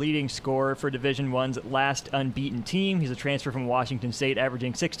 He's the leading scorer for Division I's last unbeaten team. He's a transfer from Washington State,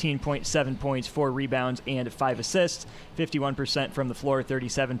 averaging 16.7 points, 4 rebounds, and 5 assists. 51% from the floor,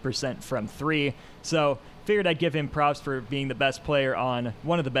 37% from 3. So figured I'd give him props for being the best player on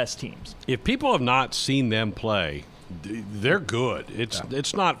one of the best teams. If people have not seen them play, they're good.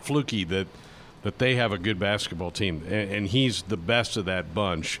 It's not fluky that they have a good basketball team, and he's the best of that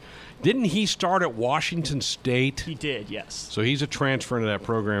bunch. Didn't he start at Washington State? He did, yes. So he's a transfer into that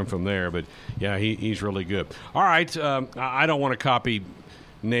program from there, but, yeah, he's really good. All right, I don't want to copy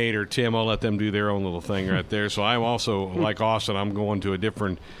Nate or Tim. I'll let them do their own little thing right there. So I'm also, like Austin, I'm going to a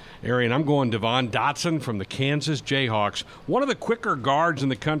different area, and I'm going Devon Dotson from the Kansas Jayhawks. One of the quicker guards in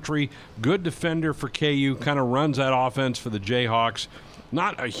the country, good defender for KU, kind of runs that offense for the Jayhawks.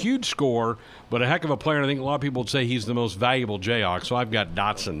 Not a huge scorer, but a heck of a player. And I think a lot of people would say he's the most valuable Jayhawk. So I've got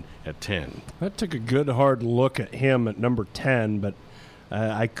Dotson at 10. I took a good hard look at him at number 10, but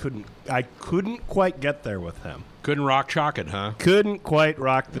I couldn't quite get there with him. Couldn't rock chalk it, huh? Couldn't quite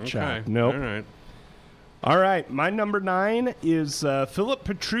rock the chalk. Nope. All right. All right, my number 9 is Philip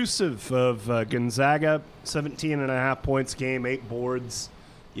Petrusev of Gonzaga, 17.5 points game, 8 boards.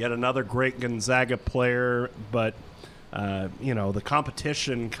 Yet another great Gonzaga player, but the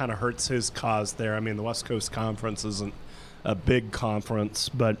competition kind of hurts his cause there. I mean, the West Coast Conference isn't a big conference,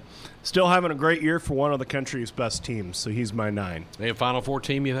 but still having a great year for one of the country's best teams, so he's my 9. They a Final Four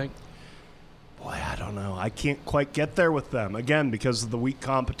team, you think? Boy, I don't know. I can't quite get there with them, again, because of the weak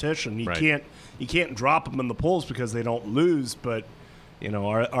competition. You can't drop them in the polls because they don't lose, but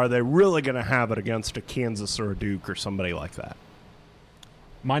are they really going to have it against a Kansas or a Duke or somebody like that?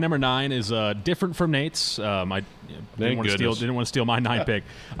 My number 9 is different from Nate's. I didn't want to steal my 9 pick.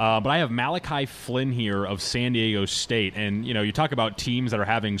 But I have Malachi Flynn here of San Diego State. And, you talk about teams that are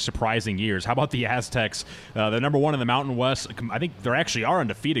having surprising years. How about the Aztecs? They're number 1 in the Mountain West. I think they actually are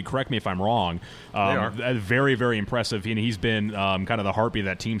undefeated. Correct me if I'm wrong. They are. Very, very impressive. And he's been kind of the heartbeat of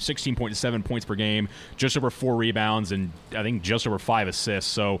that team. 16.7 points per game, just over 4 rebounds, and I think just over 5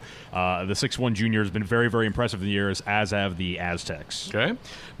 assists. So the 6'1 junior has been very, very impressive in the years, as have the Aztecs. Okay.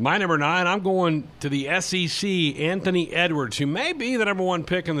 My number 9, I'm going to the SEC, Anthony Edwards, who may be the number 1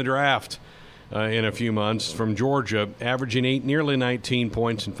 pick in the draft in a few months from Georgia, averaging nearly 19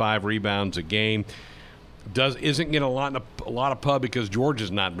 points and 5 rebounds a game. Isn't getting a lot of pub because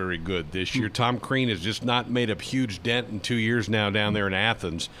Georgia's not very good this year. Tom Crean has just not made a huge dent in 2 years now down there in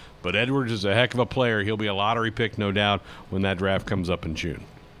Athens. But Edwards is a heck of a player. He'll be a lottery pick, no doubt, when that draft comes up in June.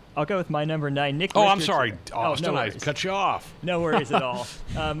 I'll go with my number 9, Nick Oh, Richards. I'm sorry. Austin, no I cut you off. No worries at all.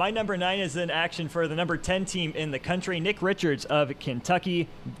 My number 9 is in action for the number 10 team in the country, Nick Richards of Kentucky.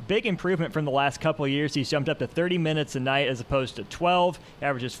 Big improvement from the last couple of years. He's jumped up to 30 minutes a night as opposed to 12.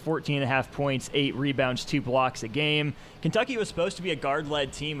 Averages 14.5 points, 8 rebounds, 2 blocks a game. Kentucky was supposed to be a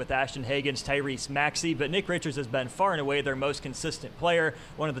guard-led team with Ashton Hagans, Tyrese Maxey, but Nick Richards has been far and away their most consistent player,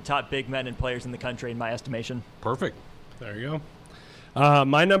 one of the top big men and players in the country in my estimation. Perfect. There you go.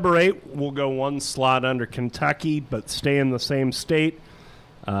 My number 8 will go one slot under Kentucky, but stay in the same state.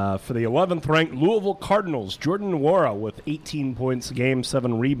 For the 11th-ranked Louisville Cardinals, Jordan Nwora with 18 points a game,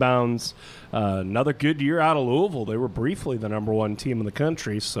 7 rebounds. Another good year out of Louisville. They were briefly the number 1 team in the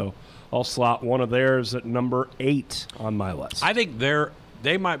country, so I'll slot one of theirs at number 8 on my list. I think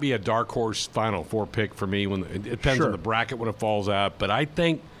they might be a dark horse Final Four pick for me. It depends on the bracket when it falls out, but I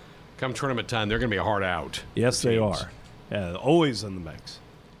think come tournament time, they're going to be a hard out. Yes, they are. Yeah, always in the mix.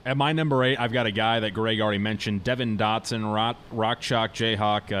 At my number 8, I've got a guy that Greg already mentioned, Devin Dotson, Rock Chalk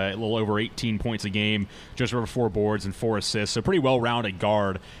Jayhawk, a little over 18 points a game, just over 4 boards and 4 assists. So pretty well-rounded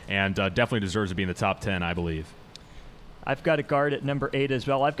guard, and definitely deserves to be in the top 10, I believe. I've got a guard at number 8 as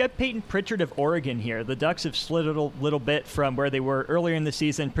well. I've got Peyton Pritchard of Oregon here. The Ducks have slid a little bit from where they were earlier in the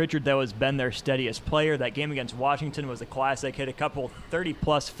season. Pritchard, though, has been their steadiest player. That game against Washington was a classic. Hit a couple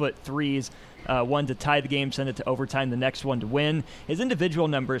 30-plus foot threes. One to tie the game, send it to overtime, the next one to win. His individual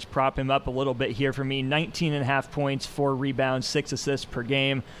numbers prop him up a little bit here for me. 19.5 points, 4 rebounds, 6 assists per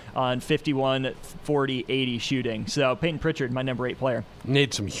game on 51, 40, 80 shooting. So Peyton Pritchard, my number 8 player.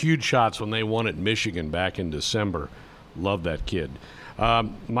 Made some huge shots when they won at Michigan back in December. Love that kid.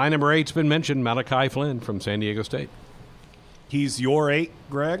 My number 8's been mentioned, Malachi Flynn from San Diego State. He's your 8,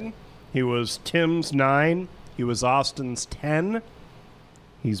 Greg. He was Tim's 9. He was Austin's 10.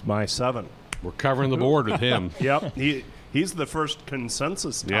 He's my 7. We're covering the board with him. Yep. He's the first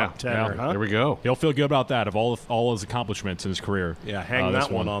consensus top 10er, huh? There we go. He'll feel good about that, of all his accomplishments in his career. Yeah, hang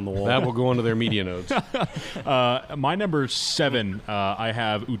that one on the wall. That will go into their media notes. My number 7, I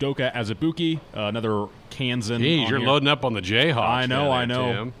have Udoka Azubuike, another Kansan. Jeez, you're loading up on the Jayhawks. I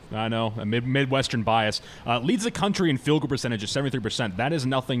know. Tim. I know. A Midwestern bias. Leads the country in field goal percentage at 73%. That is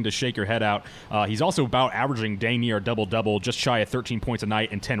nothing to shake your head out. He's also about averaging dang near a double-double, just shy of 13 points a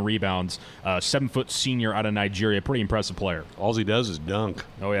night and 10 rebounds. 7-foot senior out of Nigeria. Pretty impressive player. All he does is dunk.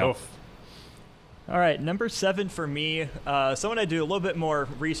 Oh, yeah. Oof. All right, number 7 for me, someone I do a little bit more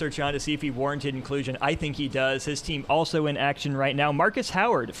research on to see if he warranted inclusion. I think he does. His team also in action right now. Marcus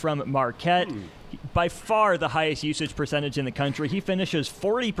Howard from Marquette. By far the highest usage percentage in the country. He finishes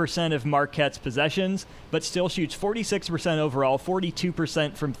 40% of Marquette's possessions, but still shoots 46% overall,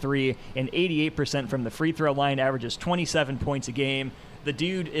 42% from 3, and 88% from the free throw line, averages 27 points a game. The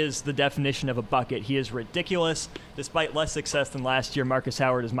dude is the definition of a bucket. He is ridiculous. Despite less success than last year, Marcus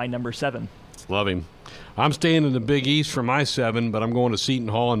Howard is my number 7. Love him. I'm staying in the Big East for my 7, but I'm going to Seton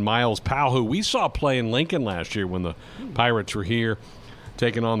Hall and Miles Powell, who we saw play in Lincoln last year when the Pirates were here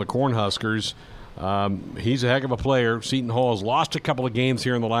taking on the Cornhuskers. He's a heck of a player. Seton Hall has lost a couple of games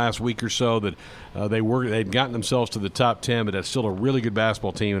here in the last week or so that they'd gotten themselves to the top 10, but that's still a really good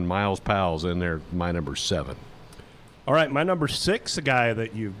basketball team, and Miles Powell's in there, my number 7. All right, my number 6, a guy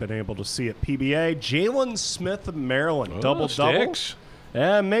that you've been able to see at PBA, Jalen Smith of Maryland. Double-double.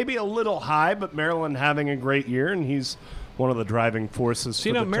 Maybe a little high, but Maryland having a great year, and he's one of the driving forces.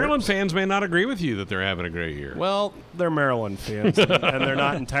 Maryland fans may not agree with you that they're having a great year. Well, they're Maryland fans, and they're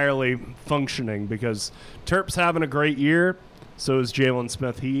not entirely functioning because Terp's having a great year. So is Jalen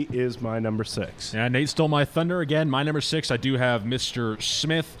Smith. He is my number 6. Yeah, Nate stole my thunder again. My number 6, I do have Mr.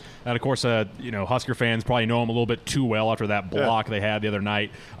 Smith. And, of course, Husker fans probably know him a little bit too well after that block they had the other night.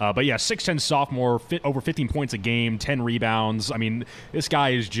 But, yeah, 6'10 sophomore, over 15 points a game, 10 rebounds. I mean, this guy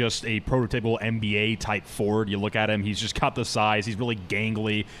is just a prototypical NBA-type forward. You look at him, he's just got the size. He's really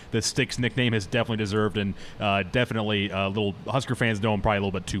gangly. The Sticks nickname has definitely deserved, and definitely little Husker fans know him probably a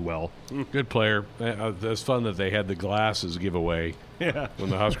little bit too well. Good player. It's fun that they had the glasses giveaway when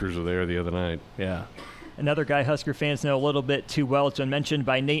the Huskers were there the other night. Yeah. Another guy Husker fans know a little bit too well. It's been mentioned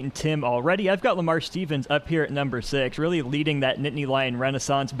by Nate and Tim already. I've got Lamar Stevens up here at number 6, really leading that Nittany Lion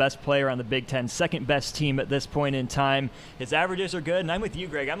Renaissance, best player on the Big Ten, second best team at this point in time. His averages are good, and I'm with you,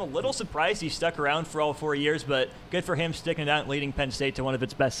 Greg. I'm a little surprised he stuck around for all 4 years, but good for him sticking it out and leading Penn State to one of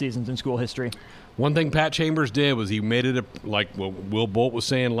its best seasons in school history. One thing Pat Chambers did was he made it like what Will Bolt was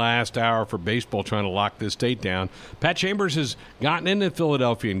saying last hour for baseball, trying to lock this state down. Pat Chambers has gotten into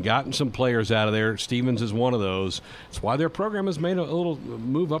Philadelphia and gotten some players out of there. Stevens is one of those. That's why their program has made a little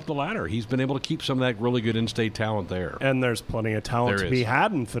move up the ladder. He's been able to keep some of that really good in-state talent there. And there's plenty of talent to be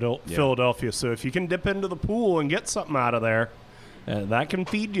had in Philadelphia. So if you can dip into the pool and get something out of there, that can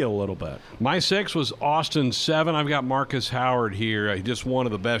feed you a little bit. My 6 was Austin 7. I've got Marcus Howard here. He's just one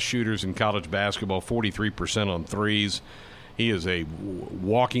of the best shooters in college basketball, 43% on threes. He is a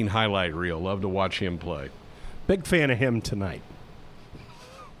walking highlight reel. Love to watch him play. Big fan of him tonight.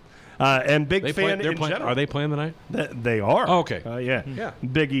 And big fan in general. Are they playing tonight? They are. Oh, okay. Yeah.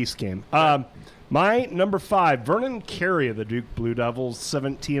 Big East game. My number 5, Vernon Carey of the Duke Blue Devils,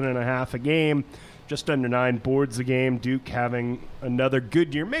 17.5 a game. Just under 9 boards a game. Duke having another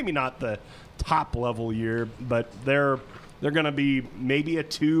good year. Maybe not the top level year, but they're going to be maybe a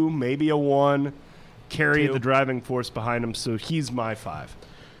 2, maybe a 1. Carey, the driving force behind him, so he's my 5.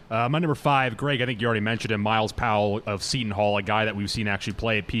 My number 5, Greg, I think you already mentioned him, Miles Powell of Seton Hall, a guy that we've seen actually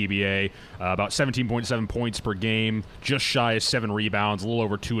play at PBA, about 17.7 points per game, just shy of 7 rebounds, a little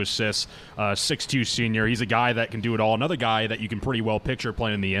over 2 assists, 6'2 senior. He's a guy that can do it all. Another guy that you can pretty well picture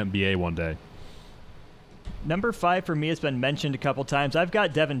playing in the NBA one day. Number 5 for me has been mentioned a couple times. I've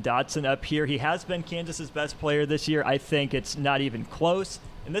got Devin Dotson up here. He has been Kansas's best player this year. I think it's not even close.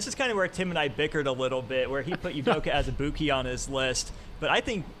 And this is kind of where Tim and I bickered a little bit, where he put Udoka Azubuike on his list. But I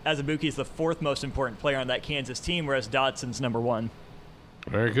think Azubuike is the 4th most important player on that Kansas team, whereas Dotson's number 1.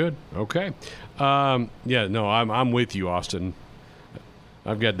 Very good. Okay. I'm with you, Austin.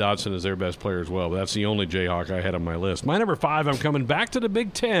 I've got Dotson as their best player as well, but that's the only Jayhawk I had on my list. My number 5, I'm coming back to the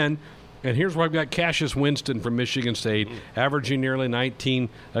Big Ten. And here's where I've got Cassius Winston from Michigan State, averaging nearly 19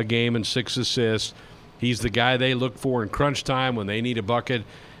 a game and 6 assists. He's the guy they look for in crunch time when they need a bucket.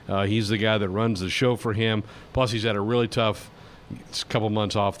 He's the guy that runs the show for him. Plus, he's had a really tough couple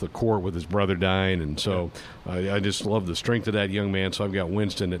months off the court with his brother dying. And so I just love the strength of that young man. So I've got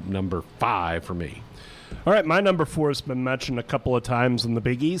Winston at number 5 for me. All right, my number 4 has been mentioned a couple of times in the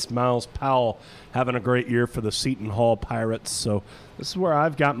Big East. Miles Powell having a great year for the Seton Hall Pirates. So this is where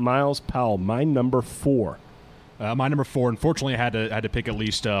I've got Miles Powell, my number 4. My number 4, unfortunately, I had to pick at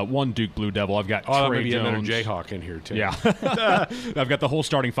least one Duke Blue Devil. I've got Trey Jones. Jayhawk in here, too. Yeah. I've got the whole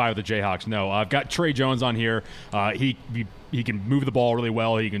starting 5 of the Jayhawks. No, I've got Trey Jones on here. He can move the ball really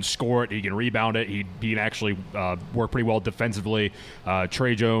well. He can score it. He can rebound it. He can actually work pretty well defensively.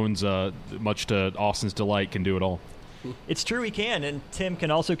 Trey Jones, much to Austin's delight, can do it all. It's true he can, and Tim can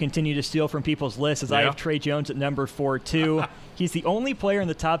also continue to steal from people's lists, as I have Trey Jones at number 4, too. He's the only player in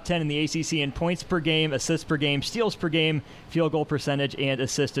the top 10 in the ACC in points per game, assists per game, steals per game, field goal percentage, and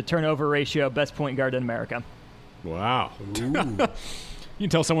assist-to-turnover ratio. Best point guard in America. Wow. You can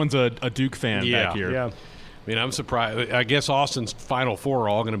tell someone's a Duke fan back here. Yeah. I mean, I'm surprised. I guess Austin's Final Four are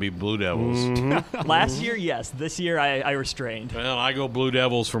all going to be Blue Devils. Mm-hmm. Last year, yes. This year, I restrained. Well, I go Blue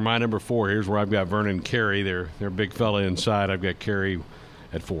Devils for my number 4. Here's where I've got Vernon Carey. They're a big fella inside. I've got Carey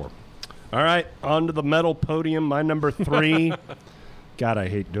at 4. All right, on to the medal podium. My number 3. God, I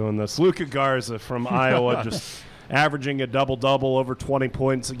hate doing this. Luka Garza from Iowa, just averaging a double-double, over 20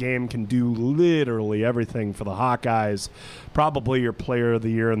 points a game, can do literally everything for the Hawkeyes. Probably your player of the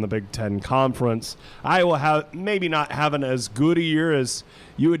year in the Big Ten Conference. Iowa maybe not having as good a year as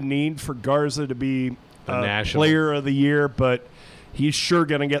you would need for Garza to be a player of the year, but he's sure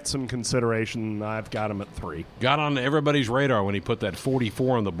going to get some consideration. I've got him at 3. Got on everybody's radar when he put that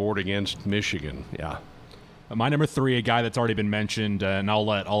 44 on the board against Michigan. Yeah. My number 3, a guy that's already been mentioned, and I'll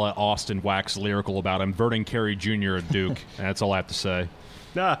let Austin wax lyrical about him, Vernon Carey Jr. at Duke. And that's all I have to say.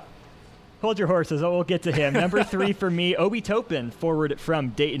 Hold your horses. We'll get to him. Number 3 for me, Obi Toppin, forward from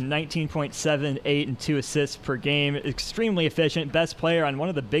Dayton, 19.78 and 2 assists per game. Extremely efficient, best player on one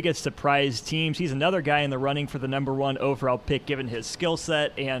of the biggest surprise teams. He's another guy in the running for the number 1 overall pick, given his skill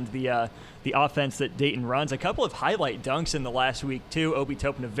set and the offense that Dayton runs. A couple of highlight dunks in the last week, too. Obi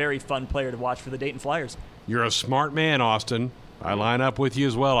Toppin, a very fun player to watch for the Dayton Flyers. You're a smart man, Austin. I line up with you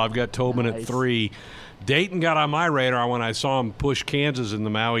as well. I've got Tobin at 3. Dayton got on my radar when I saw him push Kansas in the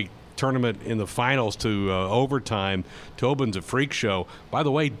Maui tournament in the finals to overtime. Tobin's a freak show. By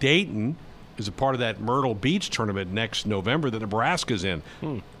the way, Dayton is a part of that Myrtle Beach tournament next November that Nebraska's in.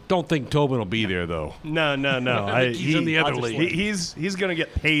 don't think Tobin will be there, though. No. He's in the other league. He's going to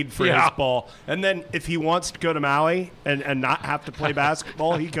get paid for his ball. And then if he wants to go to Maui and not have to play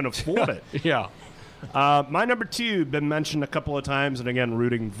basketball, he can afford it. Yeah. My number 2, been mentioned a couple of times, and again,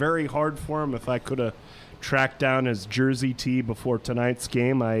 rooting very hard for him. If I could have tracked down his jersey tee before tonight's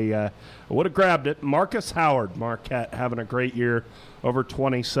game, I would have grabbed it. Marcus Howard, Marquette, having a great year, over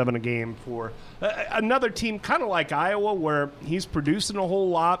 27 a game for another team kind of like Iowa, where he's producing a whole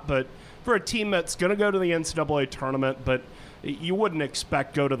lot, but for a team that's going to go to the NCAA tournament, but you wouldn't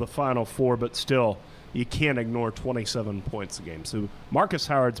expect go to the Final Four, but still, you can't ignore 27 points a game. So Marcus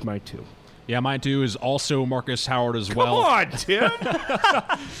Howard's my 2. Yeah, mine too is also Marcus Howard as well. Come on, Tim.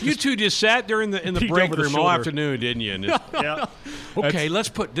 You two just sat there in the break room all afternoon, didn't you? And Yeah. okay, let's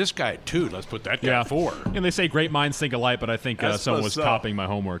put this guy at 2. Let's put that guy at 4. And they say great minds think alike, but I think someone was copying my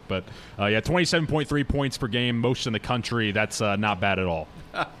homework. But 27.3 points per game, most in the country. That's not bad at all.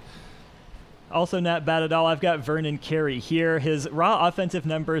 Also not bad at all. I've got Vernon Carey here. His raw offensive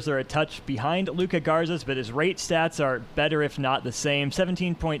numbers are a touch behind Luka Garza's, but his rate stats are better, if not the same.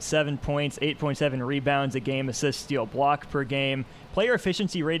 17.7 points, 8.7 rebounds a game, assist, steal, block per game. Player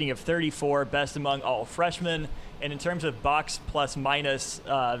efficiency rating of 34, best among all freshmen. And in terms of box plus minus,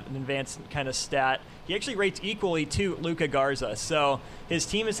 an advanced kind of stat, he actually rates equally to Luka Garza. So his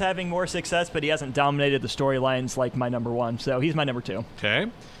team is having more success, but he hasn't dominated the storylines like my number 1. So he's my number 2. Okay.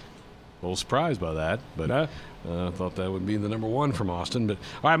 A little surprised by that, but I thought that would be the number 1 from Austin. But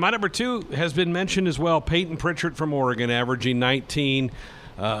all right, my number 2 has been mentioned as well. Peyton Pritchard from Oregon, averaging 19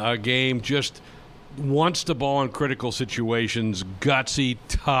 a game, just wants the ball in critical situations, gutsy,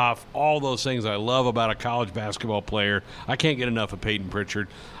 tough, all those things I love about a college basketball player. I can't get enough of Peyton Pritchard.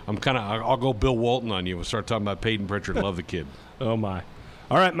 I'll go Bill Walton on you. We'll start talking about Peyton Pritchard. Love the kid. Oh, my.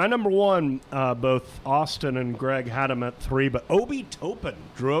 All right, my number 1, both Austin and Greg had him at 3, but Obi Toppin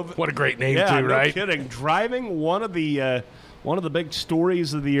drove. What a great name, too, right? No kidding. Driving one of the big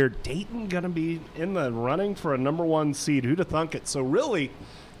stories of the year. Dayton going to be in the running for a number 1 seed. Who'd have thunk it? So really,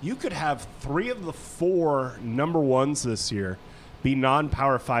 you could have 3 of the 4 number 1s this year be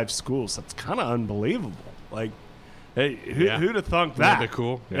non-Power 5 schools. That's kind of unbelievable. Like, hey, who'd have thunk that? That'd be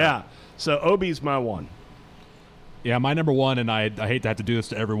cool. Yeah. So Obi's my 1. Yeah, my number 1, and I hate to have to do this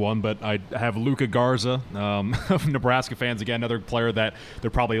to everyone, but I have Luka Garza, Nebraska fans, again, another player that they're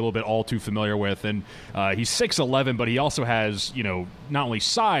probably a little bit all too familiar with. And he's 6'11", but he also has, not only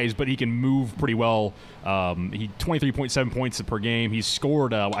size, but he can move pretty well. He 23.7 points per game. He's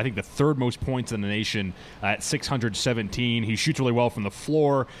scored, I think, the 3rd most points in the nation at 617. He shoots really well from the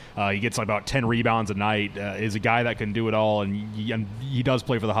floor. He gets about 10 rebounds a night. Is a guy that can do it all, and he does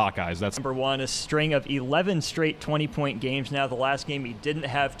play for the Hawkeyes. That's number 1, a string of 11 straight 20-point games. Now, the last game he didn't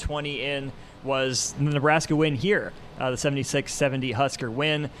have 20 in was the Nebraska win here, the 76-70 Husker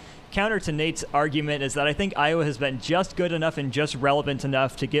win. Counter to Nate's argument is that I think Iowa has been just good enough and just relevant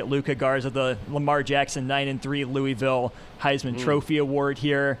enough to get Luka Garza the Lamar Jackson 9-3 Louisville Heisman Trophy Award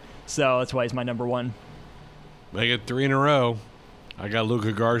here. So that's why he's my number 1. Make it 3 in a row. I got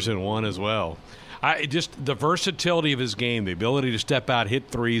Luka Garza in 1 as well. Just the versatility of his game, the ability to step out, hit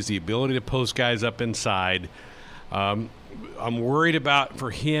threes, the ability to post guys up inside. I'm worried about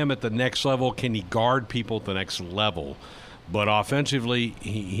for him at the next level, can he guard people at the next level? But offensively,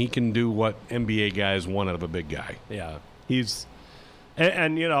 he can do what NBA guys want out of a big guy. Yeah, he's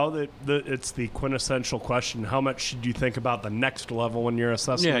and it's the quintessential question: how much should you think about the next level when you're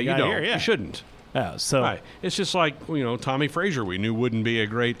assessing? Yeah, you shouldn't. Yeah, so right. It's just like Tommy Frazier. We knew wouldn't be a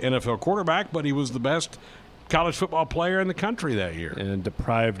great NFL quarterback, but he was the best college football player in the country that year, and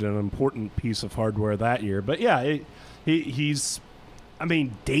deprived an important piece of hardware that year. But yeah, he's. I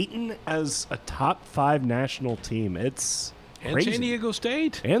mean, Dayton as a top 5 national team, it's and crazy. San Diego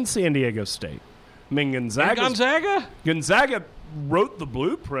State. I mean, Gonzaga wrote the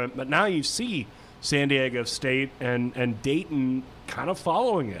blueprint, but now you see San Diego State and Dayton kind of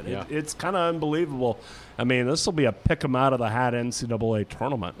following it. Yeah. It's kind of unbelievable. I mean, this will be a pick 'em out of the hat NCAA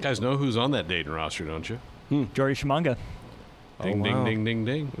tournament. You guys know who's on that Dayton roster, don't you? Jordy Shimanga. Ding, wow. ding, ding, ding,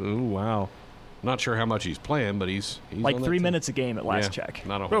 ding. Ooh, wow. Not sure how much he's playing, but he's like on 3 that minutes a game at last team. check.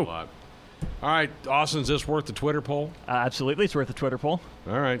 Not a whole lot. All right, Austin, is this worth the Twitter poll? Absolutely, it's worth the Twitter poll.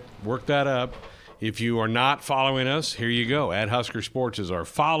 All right, work that up. If you are not following us, here you go. @Husker Sports is our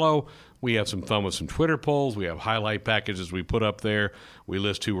follow. We have some fun with some Twitter polls. We have highlight packages we put up there. We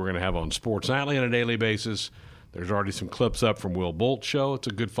list who we're going to have on Sports Nightly on a daily basis. There's already some clips up from Will Bolt's show. It's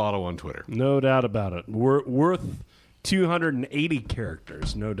a good follow on Twitter. No doubt about it. Worth 280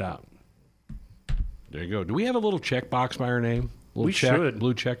 characters, no doubt. There you go. Do we have a little check box by our name? We should.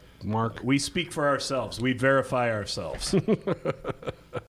 Blue check mark. We speak for ourselves. We verify ourselves.